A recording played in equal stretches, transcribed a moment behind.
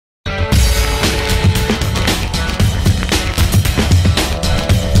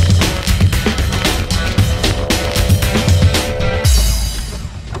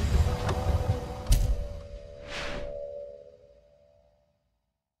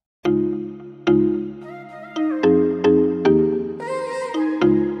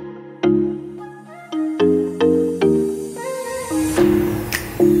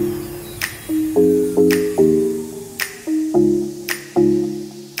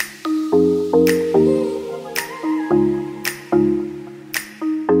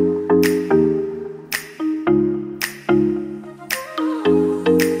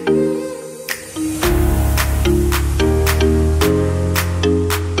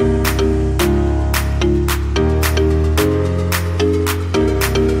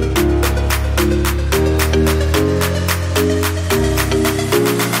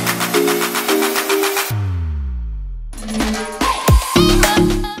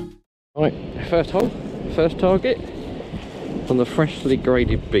Right, first hole, first target on the freshly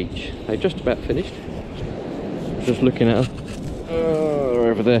graded beach. They're just about finished. Just looking at them.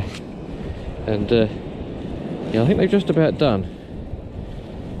 They're over there. And yeah, I think they're just about done.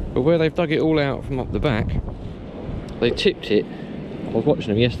 But where they've dug it all out from up the back, they tipped it. I was watching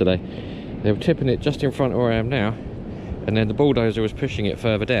them yesterday. They were tipping it just in front of where I am now, and then the bulldozer was pushing it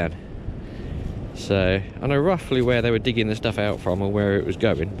further down. So I know roughly where they were digging the stuff out from or where it was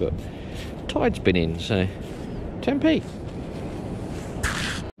going, but tide's been in, so 10p.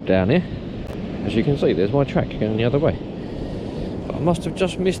 Down here, as you can see, there's my track going the other way. But I must have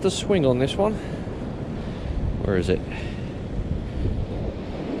just missed the swing on this one. Where is it?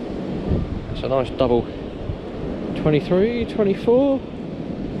 It's a nice double 23, 24.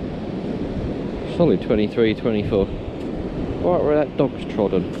 Solid 23, 24. Right where that dog's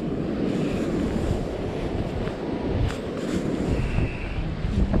trodden.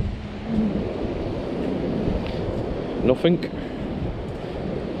 Nothing.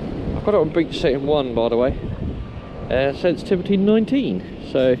 I've got it on beach setting 1, by the way. Sensitivity 19.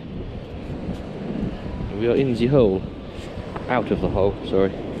 So we are in the hole. Out of the hole,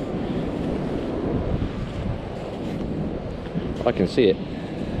 sorry. I can see it.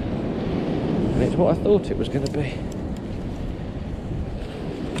 And it's what I thought it was going to be.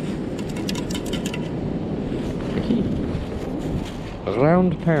 A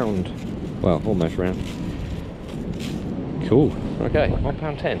round pound. Well, almost round. Cool. Okay,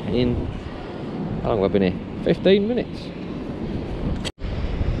 £1.10 in, how long have I been here? 15 minutes.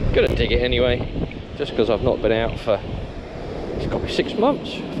 Gonna dig it anyway, just because I've not been out for, it's got to be 6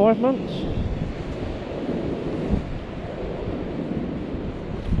 months, 5 months.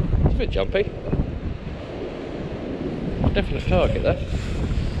 It's a bit jumpy. Definite target though.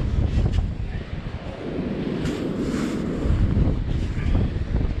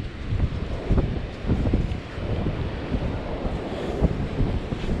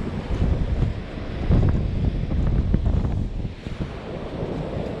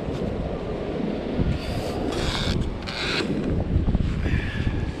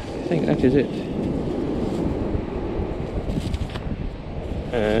 I think that is it.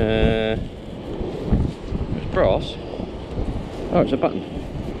 It's brass. Oh, it's a button.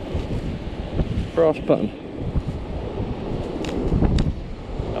 Brass button.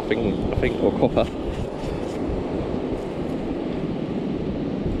 Nothing, or copper.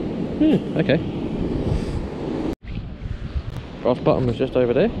 Okay. Brass button was just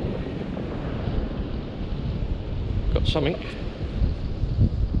over there. Got something.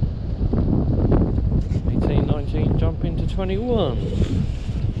 18, 19, jump into 21.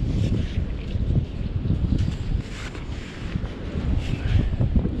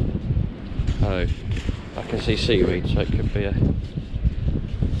 Oh, I can see seaweed, so it could be a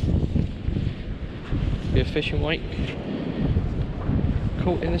fishing weight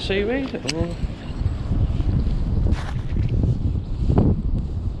caught in the seaweed, or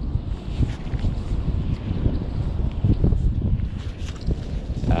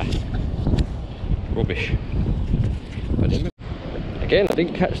rubbish. But again, I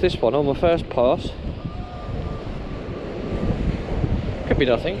didn't catch this one on my first pass. Could be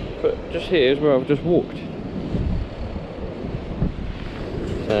nothing, but just here is where I've just walked.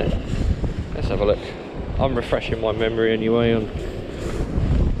 So let's have a look. I'm refreshing my memory anyway on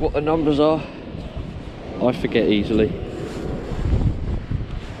what the numbers are. I forget easily.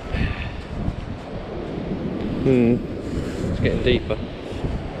 It's getting deeper.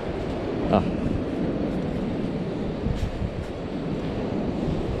 Ah.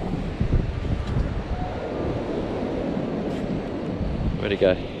 Where'd it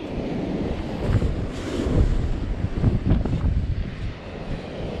go?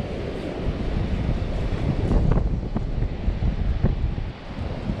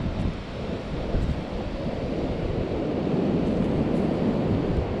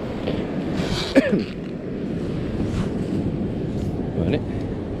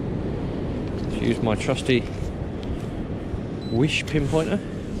 Let's use my trusty Wish pinpointer.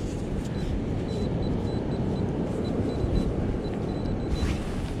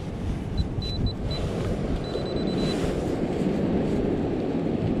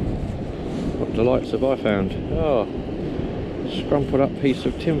 What delights have I found? Oh, scrumpled up piece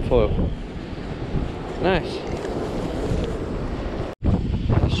of tinfoil. Nice.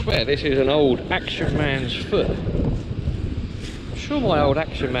 I swear this is an old Action Man's foot. I'm sure my old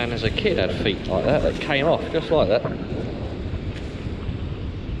Action Man as a kid had feet like that came off just like that.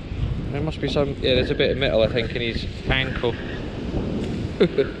 There must be some, yeah, there's a bit of metal I think in his ankle.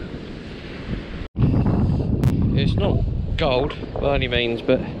 It's not gold by any means,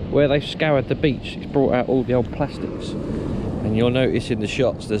 but where they've scoured the beach, it's brought out all the old plastics. And you'll notice in the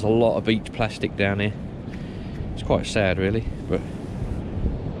shots there's a lot of beach plastic down here. It's quite sad really, but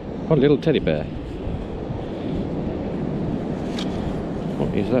what a little teddy bear.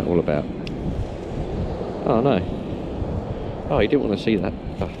 What is that all about? Oh no. Oh, you didn't want to see that.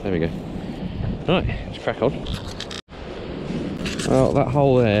 Oh, there we go. Right, let's crack on. Well, that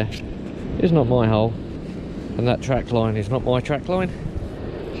hole there is not my hole, and that track line is not my track line.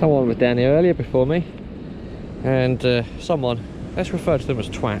 Someone was down here earlier before me, and someone, let's refer to them as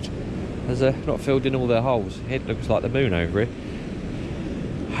twat, has not filled in all their holes. It looks like the moon over here.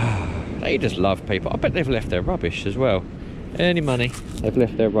 They just love people. I bet they've left their rubbish as well. Any money, they've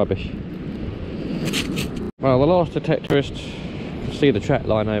left their rubbish. Well, the last detectorist, you see the track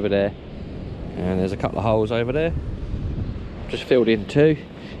line over there, and there's a couple of holes over there. Just filled in too,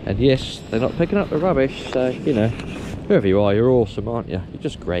 and yes, they're not picking up the rubbish, so you know, whoever you are, you're awesome, aren't you? You're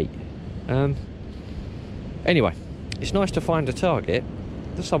just great. Anyway, it's nice to find a target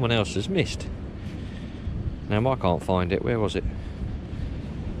that someone else has missed. Now I can't find it. Where was it?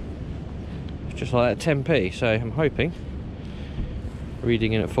 It's just like that 10p, so I'm hoping,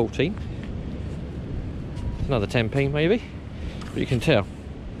 reading in at 14, another 10p maybe, but you can tell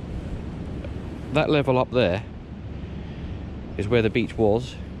that level up there is where the beach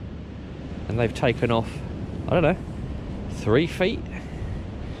was, and they've taken off, I don't know, 3 feet.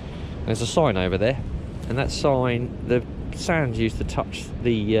 There's a sign over there, and that sign, the sand used to touch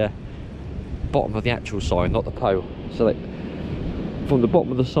the bottom of the actual sign, not the pole, so that from the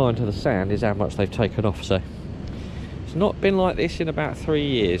bottom of the sign to the sand is how much they've taken off. So it's not been like this in about 3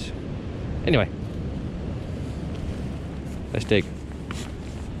 years. Anyway, let's dig.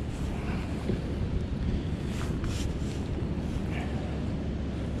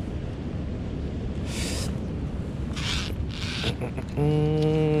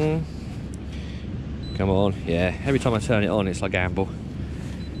 Come on, yeah, every time I turn it on it's like a gamble.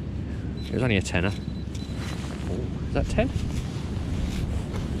 It was only a tenner. Oh, is that 10?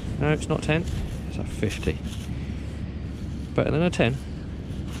 No, it's not 10, it's a 50. Better than a 10.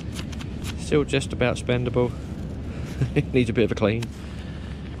 Still just about spendable. It needs a bit of a clean.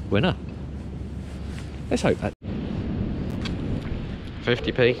 Winner. Let's hope that.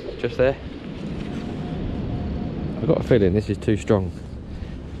 50p, just there. I've got a feeling this is too strong.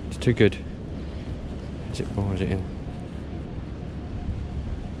 It's too good. Is it, or is it in?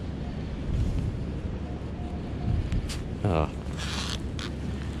 Ah.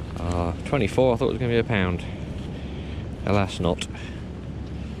 24, I thought it was going to be a pound. Alas not.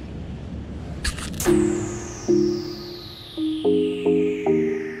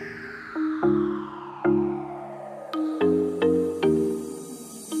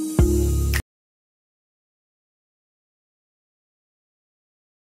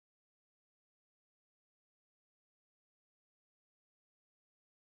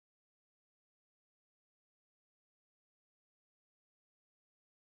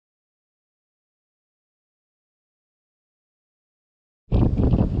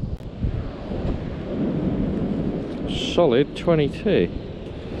 Solid 22.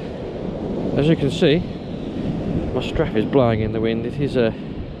 As you can see, my strap is blowing in the wind. It is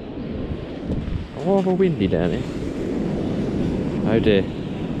rather windy down here. Oh dear.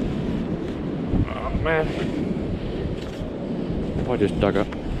 Oh man. I just dug up.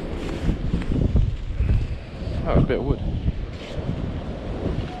 Oh, a bit of wood.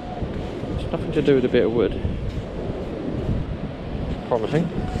 It's nothing to do with a bit of wood. Promising.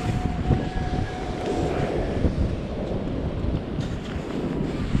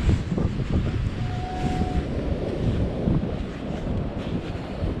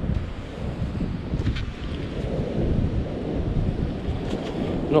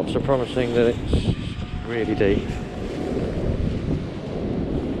 Not so promising that it's really deep.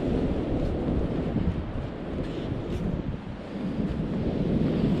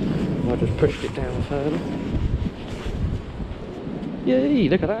 I just pushed it down further. Yay,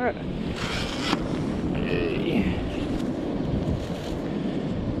 look at that! Yay.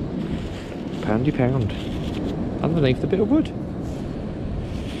 Poundy pound. Underneath the bit of wood.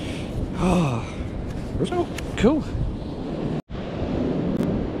 Ah, result. Cool.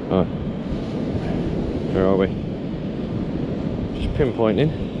 Right, where are we? Just pinpointing.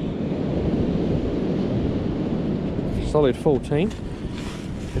 Solid 14.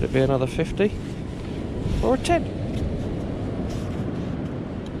 Could it be another 50? Or a 10?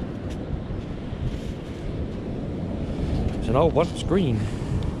 It's an old one, it's green.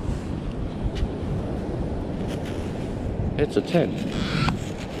 It's a 10.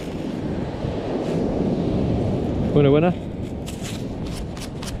 Winner, winner.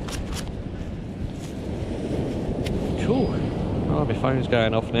 my phone's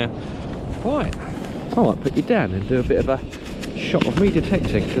going off now. Right, I might put you down and do a bit of a shot of me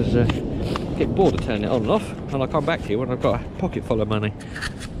detecting, because I get bored of turning it on and off, and I'll come back to you when I've got a pocket full of money.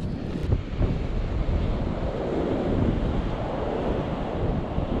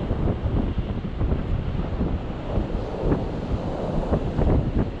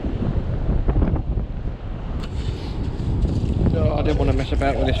 No, I didn't want to mess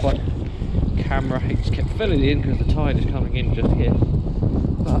about with this one. Camera, it's kept filling in because the tide is coming in just here.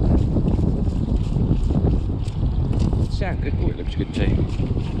 But it sounds good. Oh, it looks good too.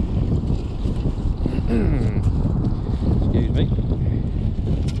 Excuse me.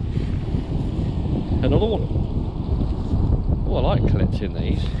 Another one. Oh, I like collecting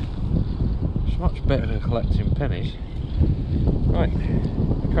these. It's much better than collecting pennies. Right,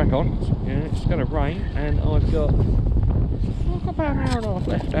 crack on. Yeah, it's going to rain, and I've got about an hour and a half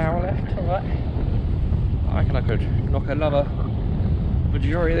left. Alright. I reckon I could knock another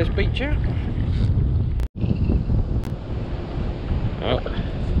majority of this beach out. Oh,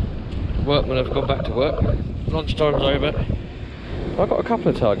 workmen have gone back to work. Lunchtime's over. I've got a couple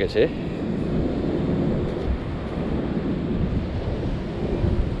of targets here.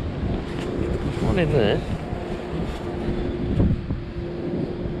 There's one in there.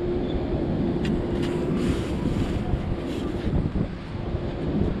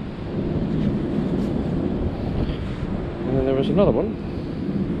 And then there was another one.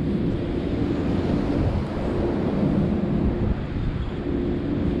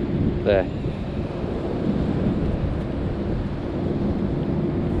 There.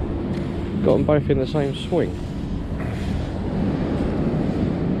 Got them both in the same swing,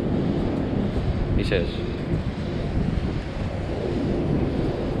 he says.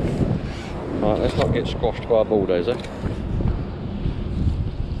 Right, let's not get squashed by a bulldozer.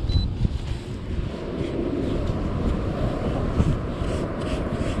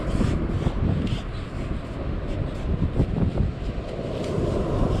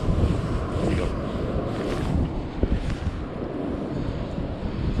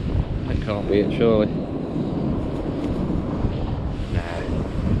 Can't be it, surely. Nah.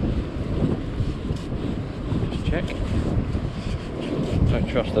 Just check. Don't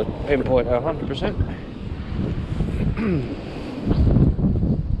trust the pinpoint 100%.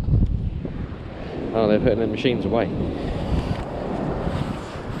 Oh, they're putting their machines away.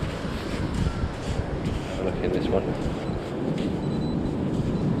 Have a look in this one.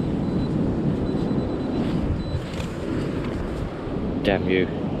 Damn you.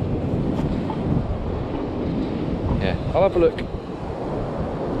 Yeah, I'll have a look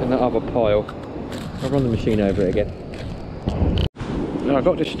in that other pile. I'll run the machine over it again. Now, I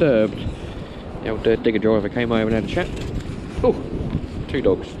got disturbed. The old digger driver came over and had a chat. Oh, two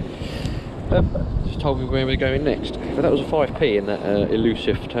dogs. Just told me where we're going next. But that was a 5p in that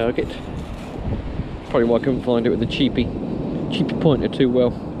elusive target. Probably why I couldn't find it with the cheapy pointer too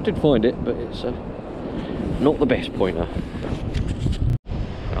well. I did find it, but it's not the best pointer.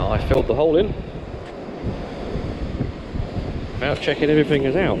 I filled the hole in. About checking everything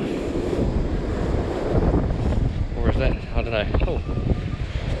is out. Or is that? I don't know. Oh,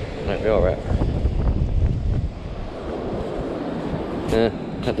 no, we are out.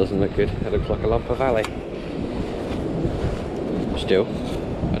 That doesn't look good. That looks like a lump of valley. Still,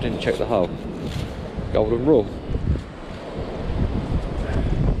 I didn't check the hull. Golden rule.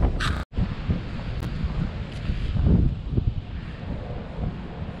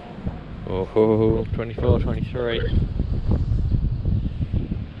 Oh, 24, 23.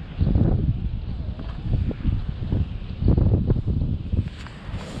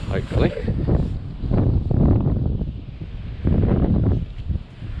 Hopefully.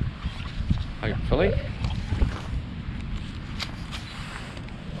 Hopefully.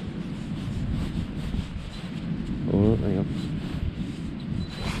 Oh, hang on.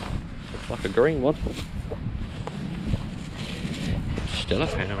 Looks like a green one. Still a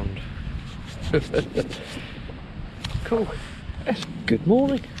pound. Cool. Yes. Good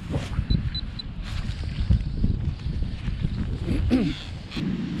morning.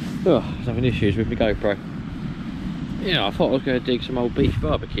 Oh, I was having issues with my GoPro. Yeah, I thought I was going to dig some old beach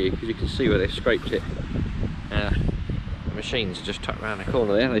barbecue because you can see where they scraped it. The machine's just tucked around the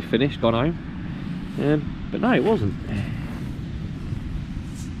corner there. They finished, gone home. But no, it wasn't.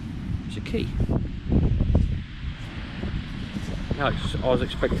 It's a key. No, I was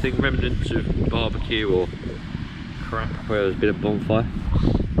expecting remnants of barbecue or crap where there's been a bonfire.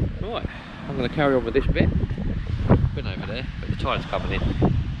 Right, I'm going to carry on with this bit. Been over there, but the tide's coming in.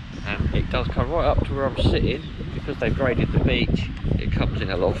 And it does come right up to where I'm sitting. Because they've graded the beach, it comes in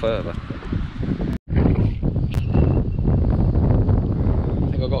a lot further.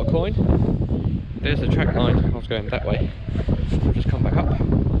 coin. There's the track line. I was going that way. I'll just come back up. I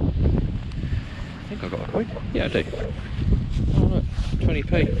think I got a coin. Yeah, I do. Oh look,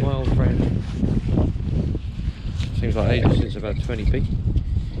 20p, my old friend. Seems like ages since I've had 20p.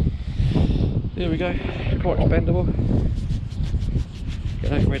 There we go, quite expendable.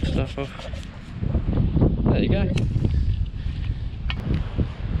 Get that red stuff off. There you go.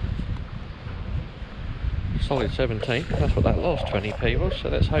 Solid 17, that's what that last 20p was, so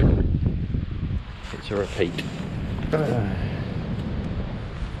let's hope it's a repeat.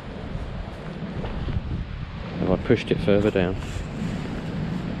 Have I pushed it further down?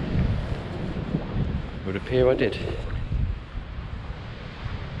 It would appear I did.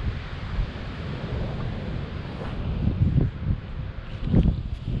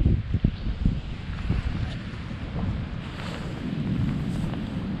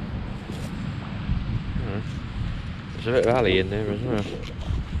 There's a bit of alley in there as well.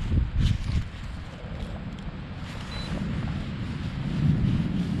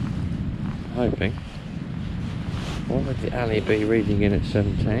 Hoping. What would the alley be reading in at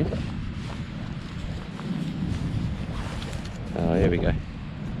 17? Oh, here we go.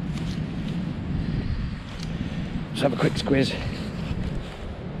 Let's have a quick squiz.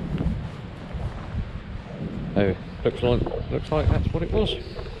 Oh, looks like that's what it was.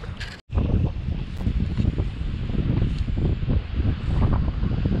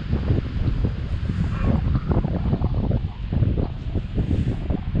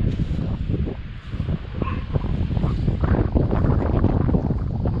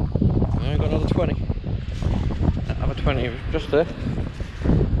 I got another 20. Another 20 just there.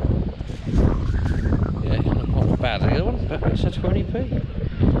 Yeah, not bad the other one, but it's a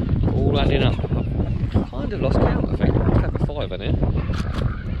 20p. All adding up. I've kind of lost count, I think. I must have a 5 in here.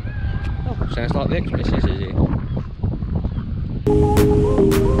 Oh, sounds like the Xmas is here.